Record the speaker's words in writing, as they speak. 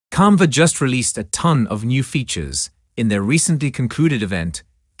Canva just released a ton of new features in their recently concluded event,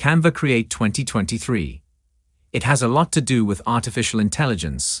 Canva Create 2023. It has a lot to do with artificial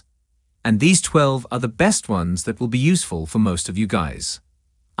intelligence, and these 12 are the best ones that will be useful for most of you guys.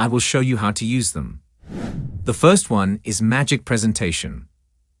 I will show you how to use them. The first one is Magic Presentation.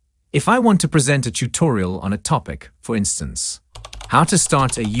 If I want to present a tutorial on a topic, for instance, how to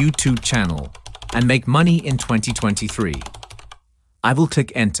start a YouTube channel and make money in 2023, I will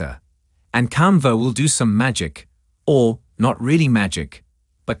click Enter, and Canva will do some magic, or not really magic,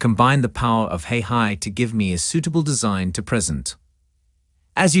 but combine the power of AI to give me a suitable design to present.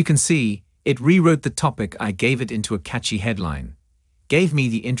 As you can see, it rewrote the topic I gave it into a catchy headline, gave me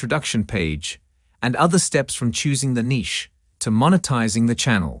the introduction page, and other steps from choosing the niche to monetizing the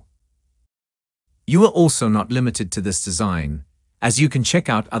channel. You are also not limited to this design, as you can check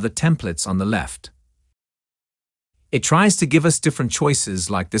out other templates on the left. It tries to give us different choices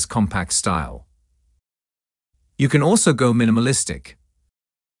like this compact style. You can also go minimalistic,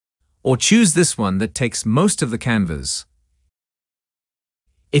 or choose this one that takes most of the canvas.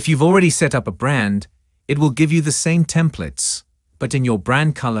 If you've already set up a brand, it will give you the same templates, but in your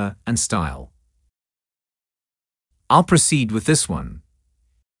brand color and style. I'll proceed with this one.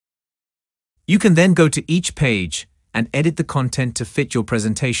 You can then go to each page and edit the content to fit your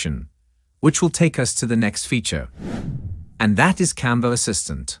presentation, which will take us to the next feature. And that is Canva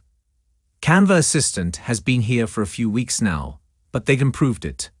Assistant. Canva Assistant has been here for a few weeks now, but they've improved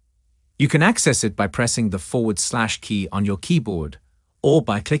it. You can access it by pressing the / key on your keyboard, or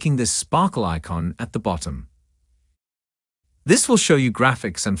by clicking this sparkle icon at the bottom. This will show you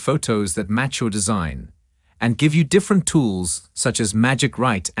graphics and photos that match your design, and give you different tools such as Magic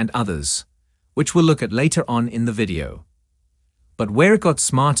Write and others, which we'll look at later on in the video. But where it got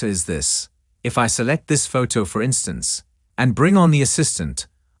smarter is this: if I select this photo for instance, and bring on the assistant,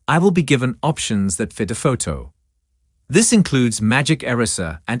 I will be given options that fit a photo. This includes Magic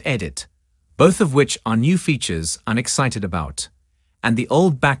Eraser and Edit, both of which are new features I'm excited about, and the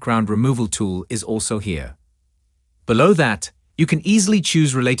old background removal tool is also here. Below that, you can easily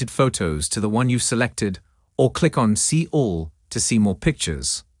choose related photos to the one you've selected, or click on See All to see more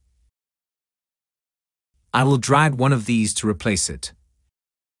pictures. I will drag one of these to replace it,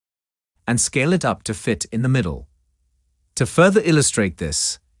 and scale it up to fit in the middle. To further illustrate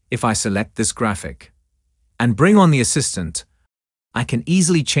this, if I select this graphic and bring on the assistant, I can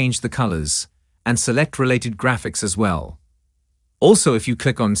easily change the colors and select related graphics as well. Also, if you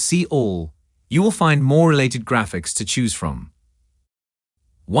click on See All, you will find more related graphics to choose from.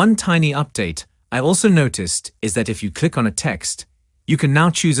 One tiny update I also noticed is that if you click on a text, you can now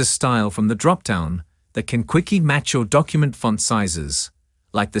choose a style from the drop-down that can quickly match your document font sizes,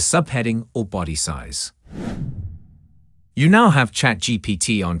 like the subheading or body size. You now have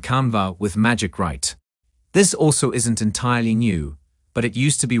ChatGPT on Canva with Magic Write. This also isn't entirely new, but it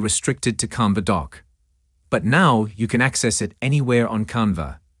used to be restricted to Canva Doc. But now you can access it anywhere on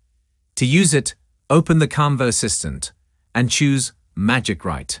Canva. To use it, open the Canva Assistant and choose Magic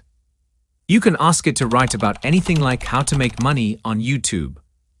Write. You can ask it to write about anything like how to make money on YouTube.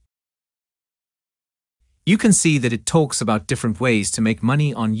 You can see that it talks about different ways to make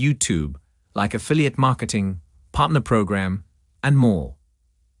money on YouTube, like affiliate marketing, partner program, and more.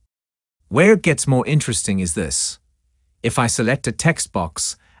 Where it gets more interesting is this: if I select a text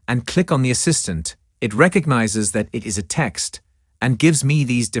box and click on the assistant, it recognizes that it is a text and gives me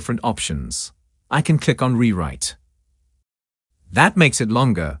these different options. I can click on Rewrite. That makes it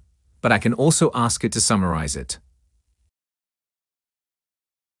longer, but I can also ask it to summarize it.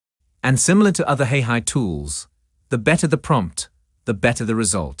 And similar to other AI tools, the better the prompt, the better the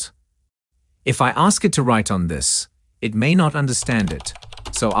result. If I ask it to write on this, it may not understand it,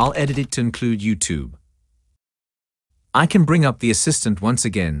 so I'll edit it to include YouTube. I can bring up the assistant once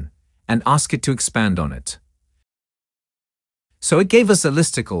again and ask it to expand on it. So it gave us a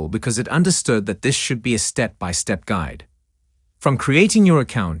listicle because it understood that this should be a step-by-step guide. From creating your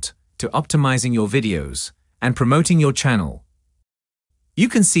account to optimizing your videos and promoting your channel. You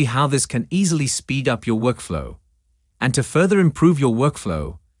can see how this can easily speed up your workflow. And to further improve your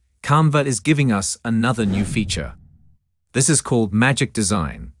workflow, Canva is giving us another new feature. This is called Magic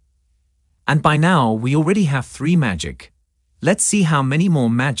Design. And by now, we already have 3 magic. Let's see how many more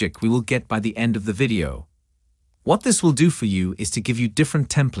magic we will get by the end of the video. What this will do for you is to give you different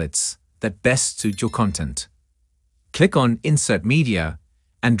templates that best suit your content. Click on Insert Media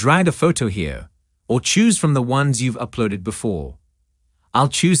and drag a photo here, or choose from the ones you've uploaded before. I'll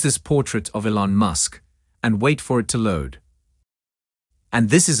choose this portrait of Elon Musk and wait for it to load. And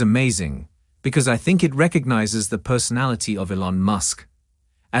this is amazing, because I think it recognizes the personality of Elon Musk,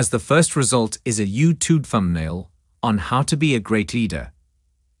 as the first result is a YouTube thumbnail on how to be a great leader.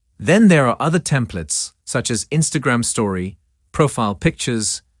 Then there are other templates such as Instagram story, profile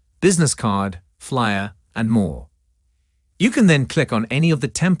pictures, business card, flyer, and more. You can then click on any of the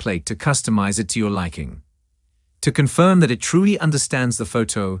template to customize it to your liking. To confirm that it truly understands the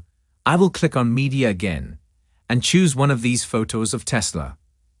photo, I will click on Media again and choose one of these photos of Tesla.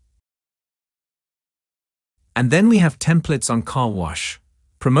 And then we have templates on car wash,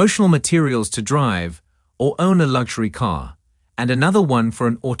 promotional materials to drive or own a luxury car, and another one for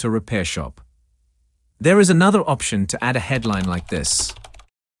an auto repair shop. There is another option to add a headline like this,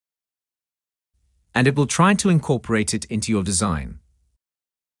 and it will try to incorporate it into your design.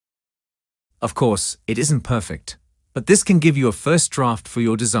 Of course, it isn't perfect, but this can give you a first draft for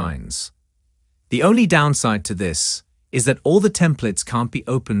your designs. The only downside to this is that all the templates can't be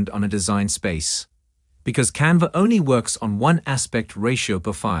opened on a design space, because Canva only works on one aspect ratio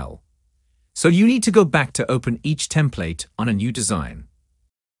per file. So you need to go back to open each template on a new design.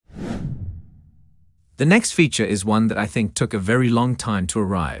 The next feature is one that I think took a very long time to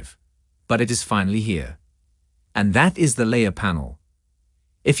arrive, but it is finally here. And that is the layer panel.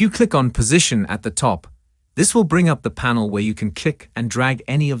 If you click on Position at the top, this will bring up the panel where you can click and drag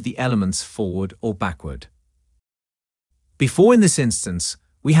any of the elements forward or backward. Before in this instance,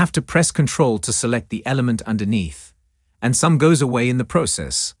 we have to press Ctrl to select the element underneath, and some goes away in the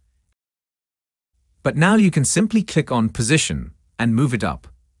process. But now you can simply click on Position and move it up.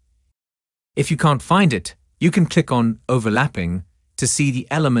 If you can't find it, you can click on Overlapping to see the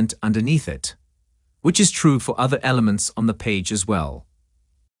element underneath it, which is true for other elements on the page as well.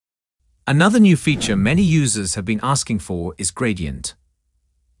 Another new feature many users have been asking for is Gradient.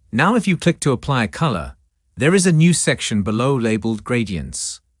 Now if you click to apply a color, there is a new section below labeled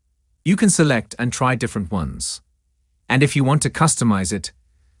Gradients. You can select and try different ones. And if you want to customize it,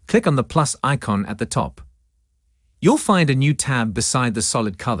 click on the plus icon at the top. You'll find a new tab beside the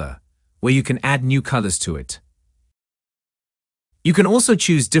solid color, where you can add new colors to it. You can also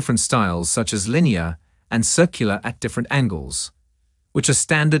choose different styles such as linear and circular at different angles, which are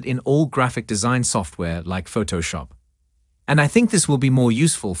standard in all graphic design software like Photoshop. And I think this will be more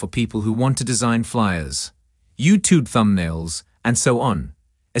useful for people who want to design flyers, YouTube thumbnails, and so on,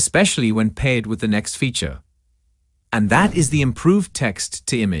 especially when paired with the next feature. And that is the improved text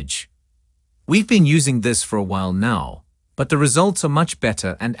to image. We've been using this for a while now, but the results are much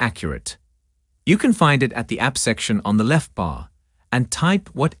better and accurate. You can find it at the app section on the left bar and type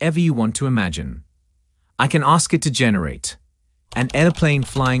whatever you want to imagine. I can ask it to generate an airplane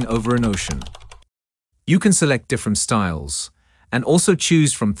flying over an ocean. You can select different styles and also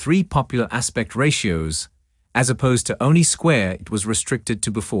choose from 3 popular aspect ratios as opposed to only square it was restricted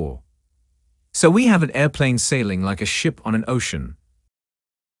to before. So we have an airplane sailing like a ship on an ocean,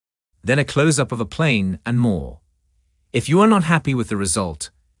 then a close-up of a plane and more. If you are not happy with the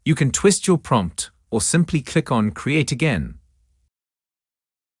result, you can twist your prompt or simply click on Create again.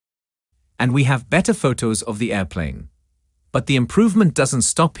 And we have better photos of the airplane. But the improvement doesn't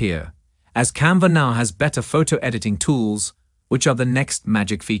stop here, as Canva now has better photo editing tools, which are the next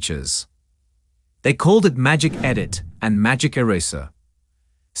magic features. They called it Magic Edit and Magic Eraser.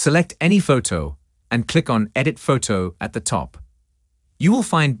 Select any photo and click on Edit Photo at the top. You will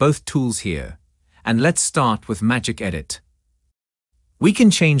find both tools here, and let's start with Magic Edit. We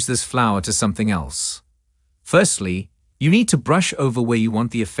can change this flower to something else. Firstly, you need to brush over where you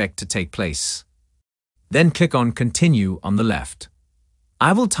want the effect to take place. Then click on Continue on the left.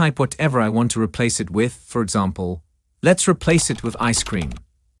 I will type whatever I want to replace it with, for example, let's replace it with ice cream.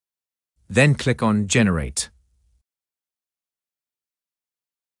 Then click on Generate.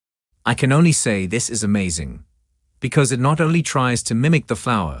 I can only say this is amazing, because it not only tries to mimic the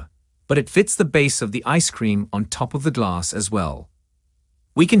flower, but it fits the base of the ice cream on top of the glass as well.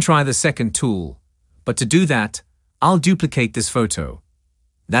 We can try the second tool, but to do that, I'll duplicate this photo.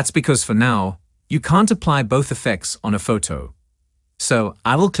 That's because for now, you can't apply both effects on a photo. So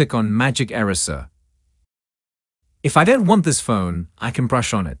I will click on Magic Eraser. If I don't want this phone, I can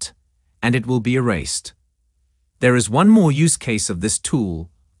brush on it, and it will be erased. There is one more use case of this tool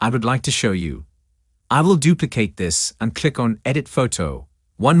I would like to show you. I will duplicate this and click on Edit Photo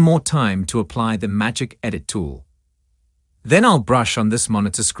one more time to apply the Magic Edit tool. Then I'll brush on this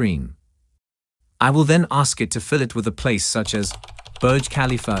monitor screen. I will then ask it to fill it with a place such as Burj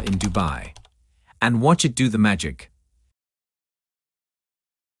Khalifa in Dubai, and watch it do the magic.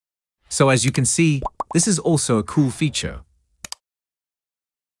 So as you can see, this is also a cool feature.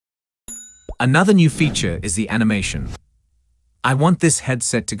 Another new feature is the animation. I want this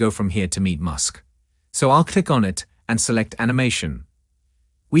headset to go from here to meet Musk. So I'll click on it and select Animation.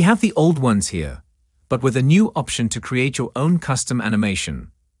 We have the old ones here, but with a new option to create your own custom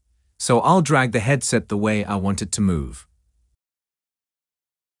animation. So I'll drag the headset the way I want it to move.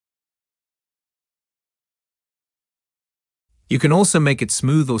 You can also make it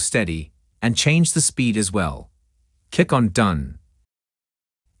smooth or steady and change the speed as well. Click on Done,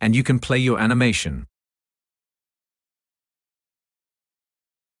 and you can play your animation.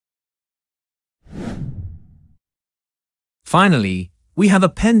 Finally, we have a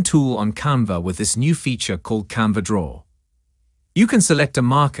pen tool on Canva with this new feature called Canva Draw. You can select a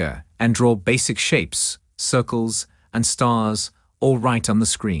marker and draw basic shapes, circles, and stars, all right on the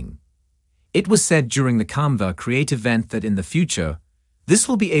screen. It was said during the Canva Create event that in the future, this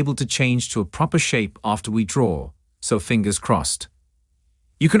will be able to change to a proper shape after we draw, so fingers crossed.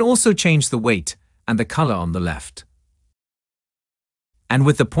 You can also change the weight and the color on the left. And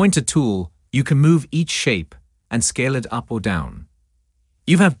with the pointer tool, you can move each shape and scale it up or down.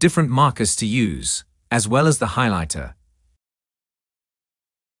 You have different markers to use, as well as the highlighter.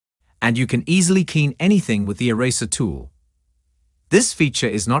 And you can easily clean anything with the eraser tool. This feature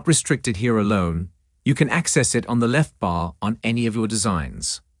is not restricted here alone. You can access it on the left bar on any of your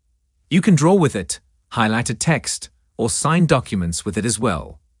designs. You can draw with it, highlight a text, or sign documents with it as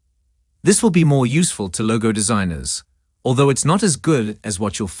well. This will be more useful to logo designers, although it's not as good as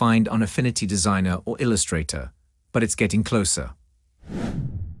what you'll find on Affinity Designer or Illustrator, but it's getting closer.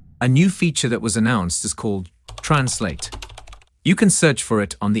 A new feature that was announced is called Translate. You can search for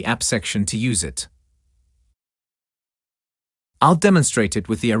it on the app section to use it. I'll demonstrate it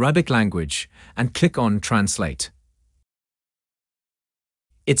with the Arabic language and click on Translate.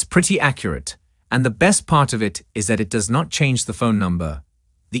 It's pretty accurate, and the best part of it is that it does not change the phone number,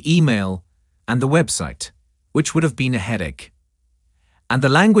 the email, and the website, which would have been a headache. And the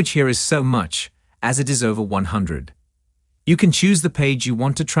language here is so much, as it is over 100. You can choose the page you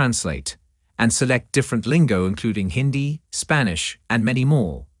want to translate and select different lingo including Hindi, Spanish, and many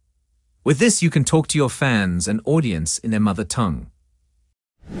more. With this, you can talk to your fans and audience in their mother tongue.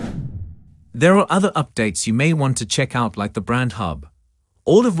 There are other updates you may want to check out like the Brand Hub,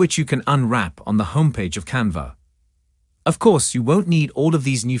 all of which you can unwrap on the homepage of Canva. Of course, you won't need all of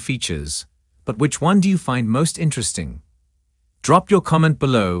these new features, but which one do you find most interesting? Drop your comment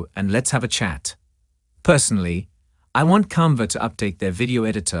below and let's have a chat. Personally, I want Canva to update their video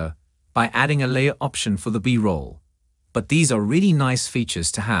editor by adding a layer option for the B-roll, but these are really nice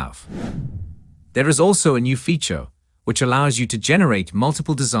features to have. There is also a new feature which allows you to generate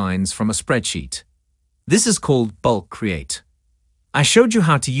multiple designs from a spreadsheet. This is called Bulk Create. I showed you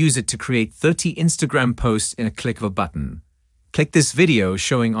how to use it to create 30 Instagram posts in a click of a button. Click this video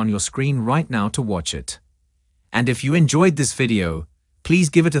showing on your screen right now to watch it. And if you enjoyed this video, please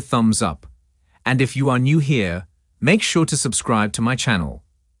give it a thumbs up. And if you are new here, make sure to subscribe to my channel.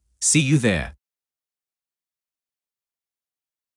 See you there.